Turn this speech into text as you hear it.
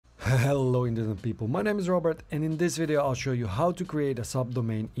Hello internet people, my name is Robert, and in this video I'll show you how to create a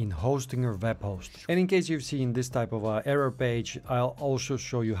subdomain in Hostinger web host. And in case you've seen this type of error page, I'll also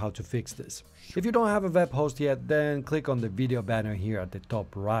show you how to fix this. If you don't have a web host yet, then click on the video banner here at the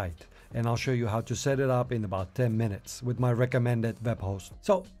top right, and I'll show you how to set it up in about 10 minutes with my recommended web host.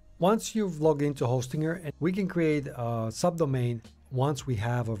 So once you've logged into Hostinger, we can create a subdomain once we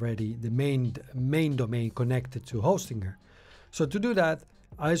have already the main domain connected to Hostinger. So to do that,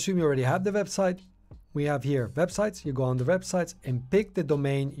 I assume you already have the website. We have here websites. You go on the websites and pick the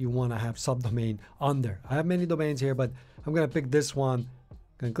domain you want to have subdomain under. I have many domains here, but I'm going to pick this one.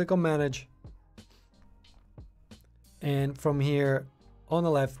 Going to click on manage. And from here on the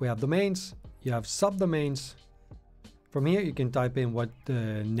left, we have domains. You have subdomains. From here, you can type in what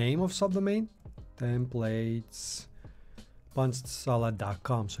the name of subdomain, templates,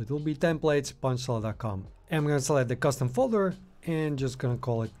 punchsalad.com. So it will be templates, punchsalad.com. And I'm going to select the custom folder and just gonna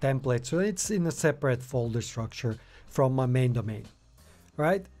call it template, so it's in a separate folder structure from my main domain. All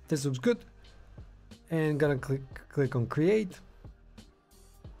right, this looks good, and gonna click on create.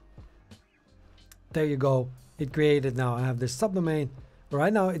 There you go, it created. Now I have this subdomain.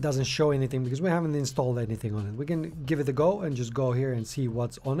 Right now it doesn't show anything because we haven't installed anything on it. We can give it a go and just go here and see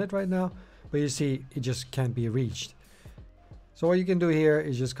what's on it right now, but you see it just can't be reached. So what you can do here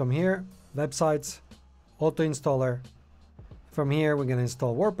is just come here, websites, auto installer. From here, we're going to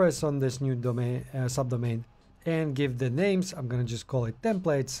install WordPress on this new domain, subdomain, and give the names. I'm going to just call it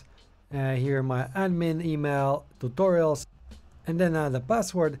templates. Here, my admin email, tutorials, and then the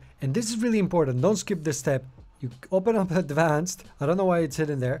password. And this is really important. Don't skip this step. You open up advanced. I don't know why it's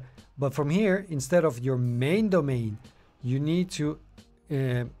hidden there, but from here, instead of your main domain, you need to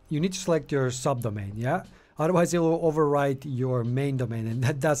select your subdomain. Yeah, otherwise it will overwrite your main domain, and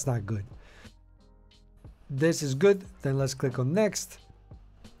that's not good. This is good, then let's click on next.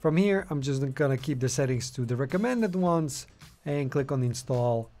 From here, I'm just gonna keep the settings to the recommended ones and click on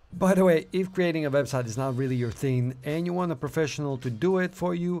install. By the way, if creating a website is not really your thing and you want a professional to do it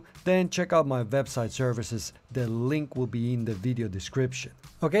for you, then check out my website services. The link will be in the video description.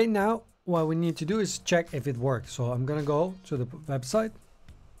 Okay, now what we need to do is check if it works. So I'm gonna go to the website,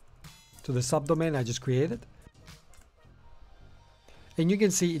 to the subdomain I just created. And you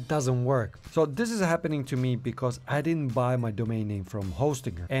can see it doesn't work. So this is happening to me because I didn't buy my domain name from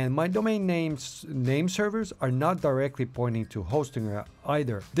Hostinger, and my domain name servers are not directly pointing to Hostinger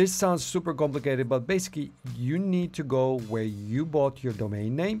either. This sounds super complicated, but basically you need to go where you bought your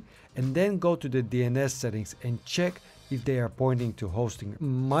domain name and then go to the DNS settings and check if they are pointing to Hostinger.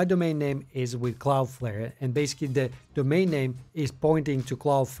 My domain name is with Cloudflare, and basically the domain name is pointing to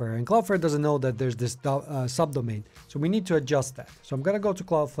Cloudflare, and Cloudflare doesn't know that there's this subdomain, so we need to adjust that. So I'm gonna go to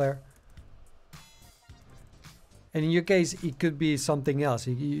Cloudflare, and in your case it could be something else.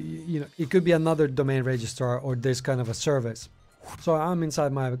 You know, it could be another domain registrar or this kind of a service. So I'm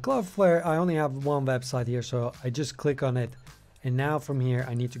inside my Cloudflare. I only have one website here, so I just click on it, and now from here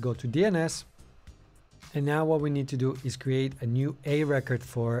I need to go to DNS. And now what we need to do is create a new A record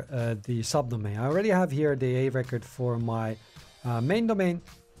for the subdomain. I already have here the A record for my main domain.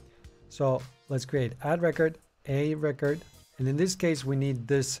 So let's create add record, A record. And in this case, we need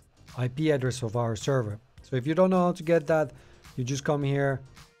this IP address of our server. So if you don't know how to get that, you just come here,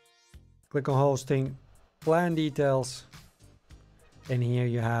 click on hosting, plan details. And here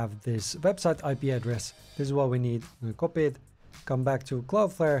you have this website IP address. This is what we need. I'm gonna copy it, come back to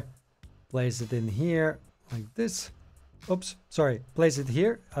Cloudflare, place it in here like this. Oops, sorry, place it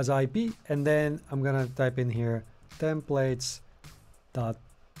here as IP, and then I'm gonna type in here templates.punch.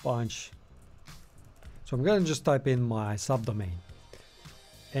 So I'm gonna just type in my subdomain,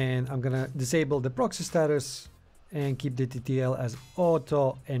 and I'm gonna disable the proxy status and keep the TTL as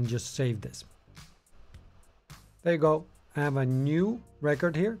auto and just save this. There you go. I have a new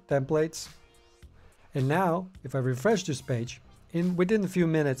record here, templates. And now if I refresh this page, within a few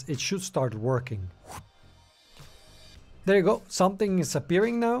minutes, it should start working. There you go. Something is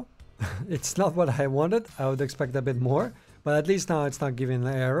appearing now. It's not what I wanted. I would expect a bit more, but at least now it's not giving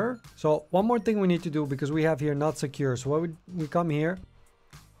an error. So one more thing we need to do, because we have here not secure. So what we come here,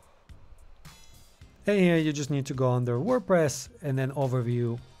 and here you just need to go under WordPress and then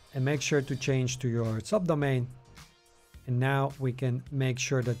overview and make sure to change to your subdomain. And now we can make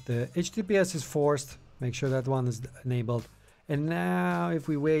sure that the HTTPS is forced. Make sure that one is enabled. And now if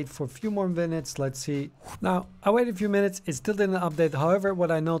we wait for a few more minutes, let's see. Now I waited a few minutes, it still didn't update. However,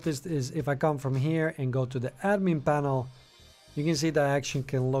 what I noticed is if I come from here and go to the admin panel, you can see that I actually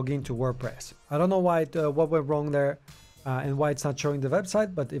can log into WordPress. I don't know why what went wrong there and why it's not showing the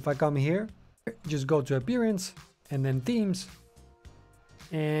website, but if I come here, just go to appearance and then themes,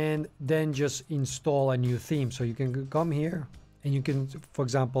 and then just install a new theme. So you can come here and you can, for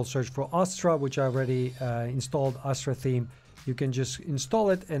example, search for Astra, which I already installed Astra theme. You can just install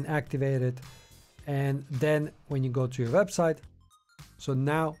it and activate it. And then when you go to your website, so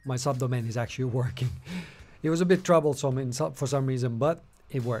now my subdomain is actually working. It was a bit troublesome for some reason, but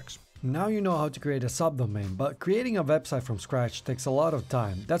it works. Now you know how to create a subdomain, but creating a website from scratch takes a lot of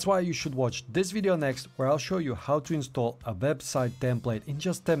time. That's why you should watch this video next, where I'll show you how to install a website template in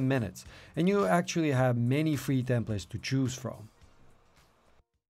just 10 minutes. And you actually have many free templates to choose from.